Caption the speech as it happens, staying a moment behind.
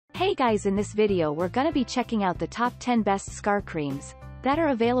Hey guys, in this video we're gonna be checking out the top 10 best scar creams that are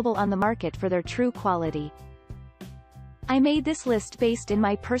available on the market for their true quality. I made this list based in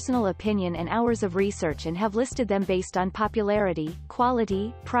my personal opinion and hours of research and have listed them based on popularity,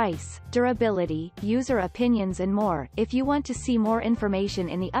 quality, price, durability, user opinions and more. If you want to see more information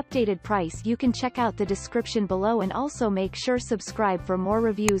in the updated price, you can check out the description below and also make sure subscribe for more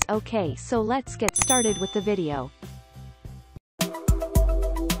reviews. Okay, so let's get started with the video.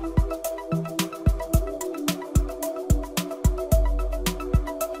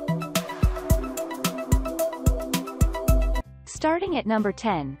 Starting at number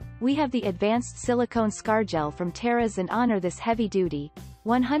 10, we have the Advanced Silicone Scar Gel from Terez, and honor this heavy-duty,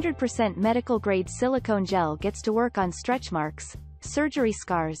 100% medical-grade silicone gel gets to work on stretch marks, surgery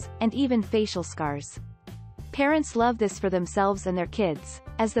scars, and even facial scars. Parents love this for themselves and their kids,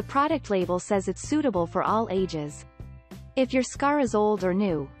 as the product label says it's suitable for all ages. If your scar is old or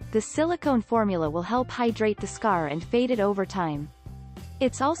new, the silicone formula will help hydrate the scar and fade it over time.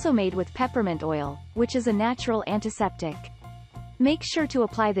 It's also made with peppermint oil, which is a natural antiseptic. Make sure to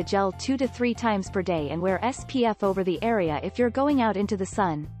apply the gel 2 to 3 times per day and wear SPF over the area if you're going out into the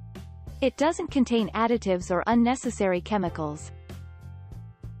sun. It doesn't contain additives or unnecessary chemicals.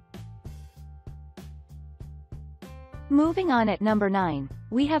 Moving on at number 9,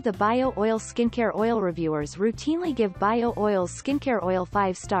 we have the Bio Oil Skincare Oil. Reviewers routinely give Bio Oil's skincare oil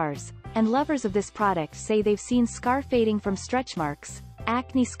 5 stars, and lovers of this product say they've seen scar fading from stretch marks,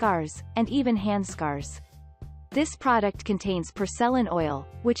 acne scars, and even hand scars. This product contains porcelain oil,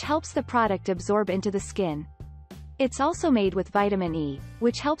 which helps the product absorb into the skin. It's also made with vitamin E,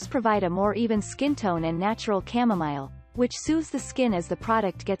 which helps provide a more even skin tone, and natural chamomile, which soothes the skin as the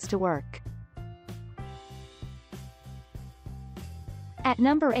product gets to work. At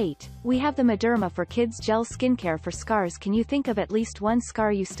number 8, we have the Mederma for Kids Gel Skincare for Scars. Can you think of at least one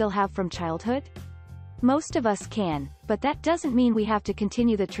scar you still have from childhood? Most of us can, but that doesn't mean we have to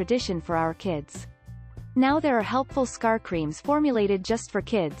continue the tradition for our kids. Now there are helpful scar creams formulated just for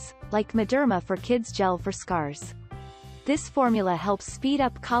kids, like Mederma for Kids Gel for Scars. This formula helps speed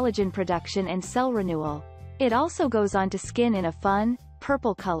up collagen production and cell renewal. It also goes onto skin in a fun,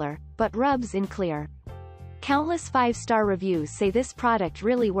 purple color, but rubs in clear. Countless 5-star reviews say this product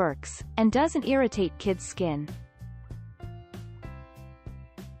really works, and doesn't irritate kids' skin.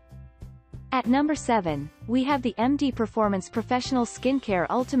 At number 7, we have the MD Performance Professional Skincare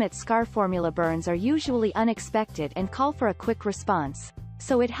Ultimate Scar Formula. Burns are usually unexpected and call for a quick response,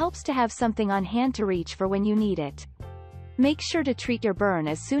 so it helps to have something on hand to reach for when you need it. Make sure to treat your burn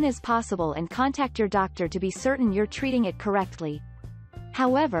as soon as possible and contact your doctor to be certain you're treating it correctly.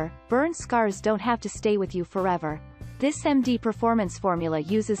 However, burn scars don't have to stay with you forever. This MD Performance formula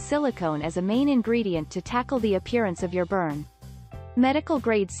uses silicone as a main ingredient to tackle the appearance of your burn.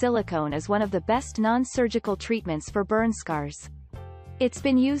 Medical-grade silicone is one of the best non-surgical treatments for burn scars. It's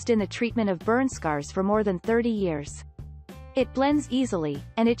been used in the treatment of burn scars for more than 30 years. It blends easily,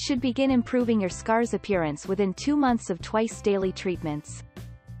 and it should begin improving your scar's appearance within 2 months of twice-daily treatments.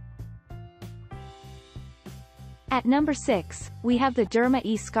 At number 6, we have the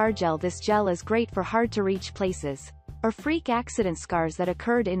DERMA-E Scar Gel. This gel is great for hard-to-reach places, or freak accident scars that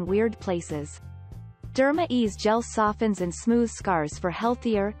occurred in weird places. DERMA-E's gel softens and smooths scars for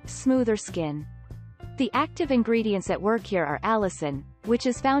healthier, smoother skin. The active ingredients at work here are allicin, which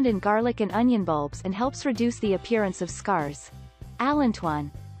is found in garlic and onion bulbs and helps reduce the appearance of scars, allantoin,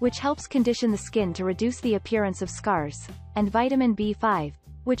 which helps condition the skin to reduce the appearance of scars, and vitamin B5,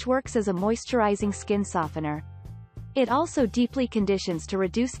 which works as a moisturizing skin softener. It also deeply conditions to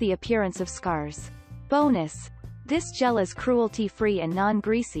reduce the appearance of scars. Bonus: this gel is cruelty-free and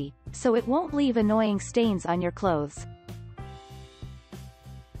non-greasy, so it won't leave annoying stains on your clothes.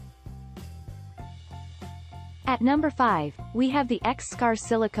 At number 5, we have the XScar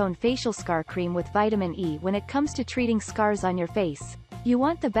Silicone Facial Scar Cream with vitamin E. When it comes to treating scars on your face, you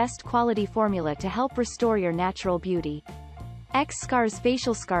want the best quality formula to help restore your natural beauty. XScar's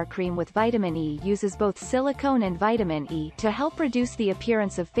Facial Scar Cream with vitamin E uses both silicone and vitamin E to help reduce the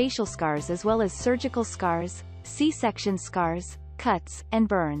appearance of facial scars as well as surgical scars, C-section scars, cuts, and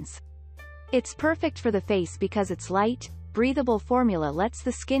burns. It's perfect for the face because its light, breathable formula lets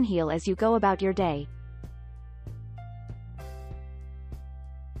the skin heal as you go about your day.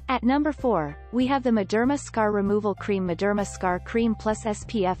 At number 4, we have the Mederma Scar Removal Cream. Mederma Scar Cream Plus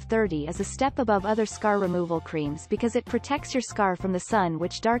SPF 30 is a step above other scar removal creams because it protects your scar from the sun,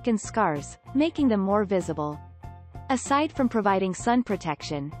 which darkens scars, making them more visible. Aside from providing sun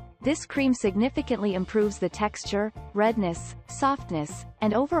protection, this cream significantly improves the texture, redness, softness,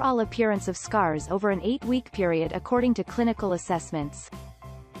 and overall appearance of scars over an 8-week period according to clinical assessments.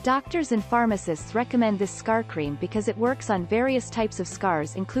 Doctors and pharmacists recommend this scar cream because it works on various types of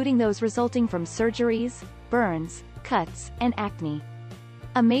scars including those resulting from surgeries, burns, cuts, and acne.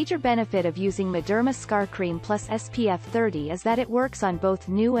 A major benefit of using Mederma Scar Cream plus SPF 30 is that it works on both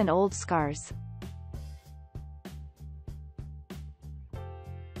new and old scars.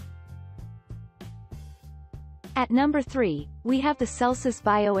 At number 3, we have the CELSUS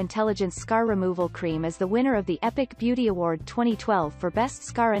Bio-Intelligence Scar Removal Cream as the winner of the Epic Beauty Award 2012 for Best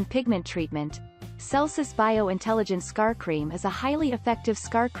Scar and Pigment Treatment. CELSUS Bio-Intelligence Scar Cream is a highly effective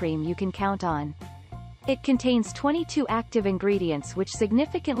scar cream you can count on. It contains 22 active ingredients which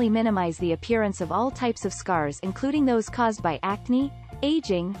significantly minimize the appearance of all types of scars including those caused by acne,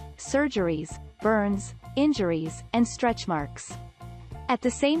 aging, surgeries, burns, injuries, and stretch marks. At the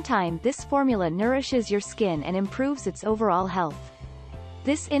same time, this formula nourishes your skin and improves its overall health.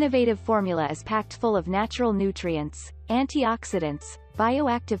 This innovative formula is packed full of natural nutrients, antioxidants,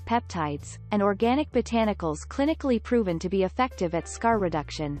 bioactive peptides, and organic botanicals clinically proven to be effective at scar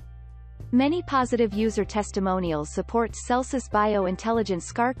reduction. Many positive user testimonials support CELSUS Bio-Intelligence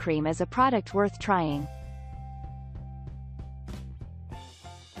Scar Cream as a product worth trying.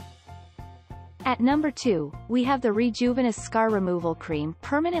 At number 2, we have the Rejuvenous Scar Removal Cream.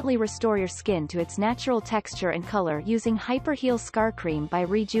 Permanently restore your skin to its natural texture and color using Hyper Heal Scar Cream by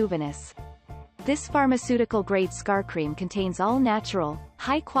Rejuvenous. This pharmaceutical-grade scar cream contains all natural,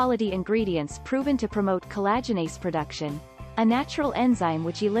 high-quality ingredients proven to promote collagenase production, a natural enzyme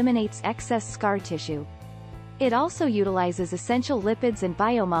which eliminates excess scar tissue. It also utilizes essential lipids and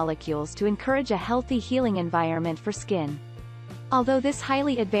biomolecules to encourage a healthy healing environment for skin. Although this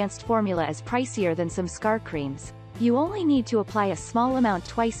highly advanced formula is pricier than some scar creams, you only need to apply a small amount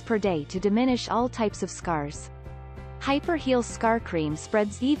twice per day to diminish all types of scars. Hyper Heal Scar Cream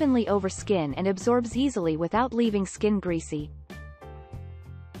spreads evenly over skin and absorbs easily without leaving skin greasy.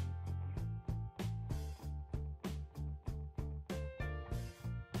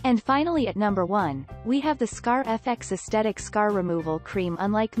 And finally at number 1, we have the Scar FX Aesthetic Scar Removal Cream.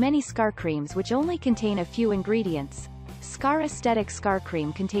 Unlike many scar creams which only contain a few ingredients, Scar Aesthetic Scar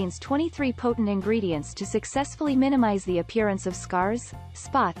Cream contains 23 potent ingredients to successfully minimize the appearance of scars,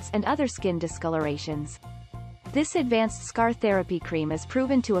 spots, and other skin discolorations. This advanced scar therapy cream is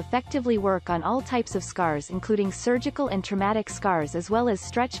proven to effectively work on all types of scars including surgical and traumatic scars as well as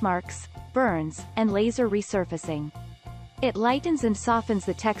stretch marks, burns, and laser resurfacing. It lightens and softens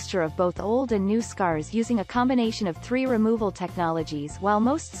the texture of both old and new scars using a combination of 3 removal technologies while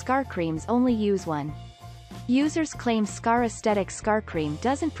most scar creams only use one. Users claim Scar Aesthetic Scar Cream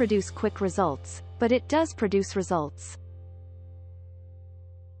doesn't produce quick results, but it does produce results.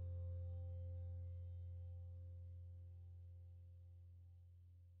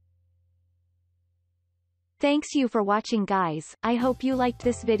 Thanks you for watching guys. I hope you liked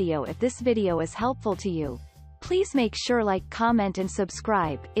this video. If this video is helpful to you, please make sure like, comment and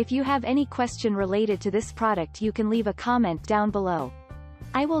subscribe. If you have any question related to this product you can leave a comment down below.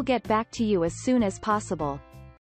 I will get back to you as soon as possible.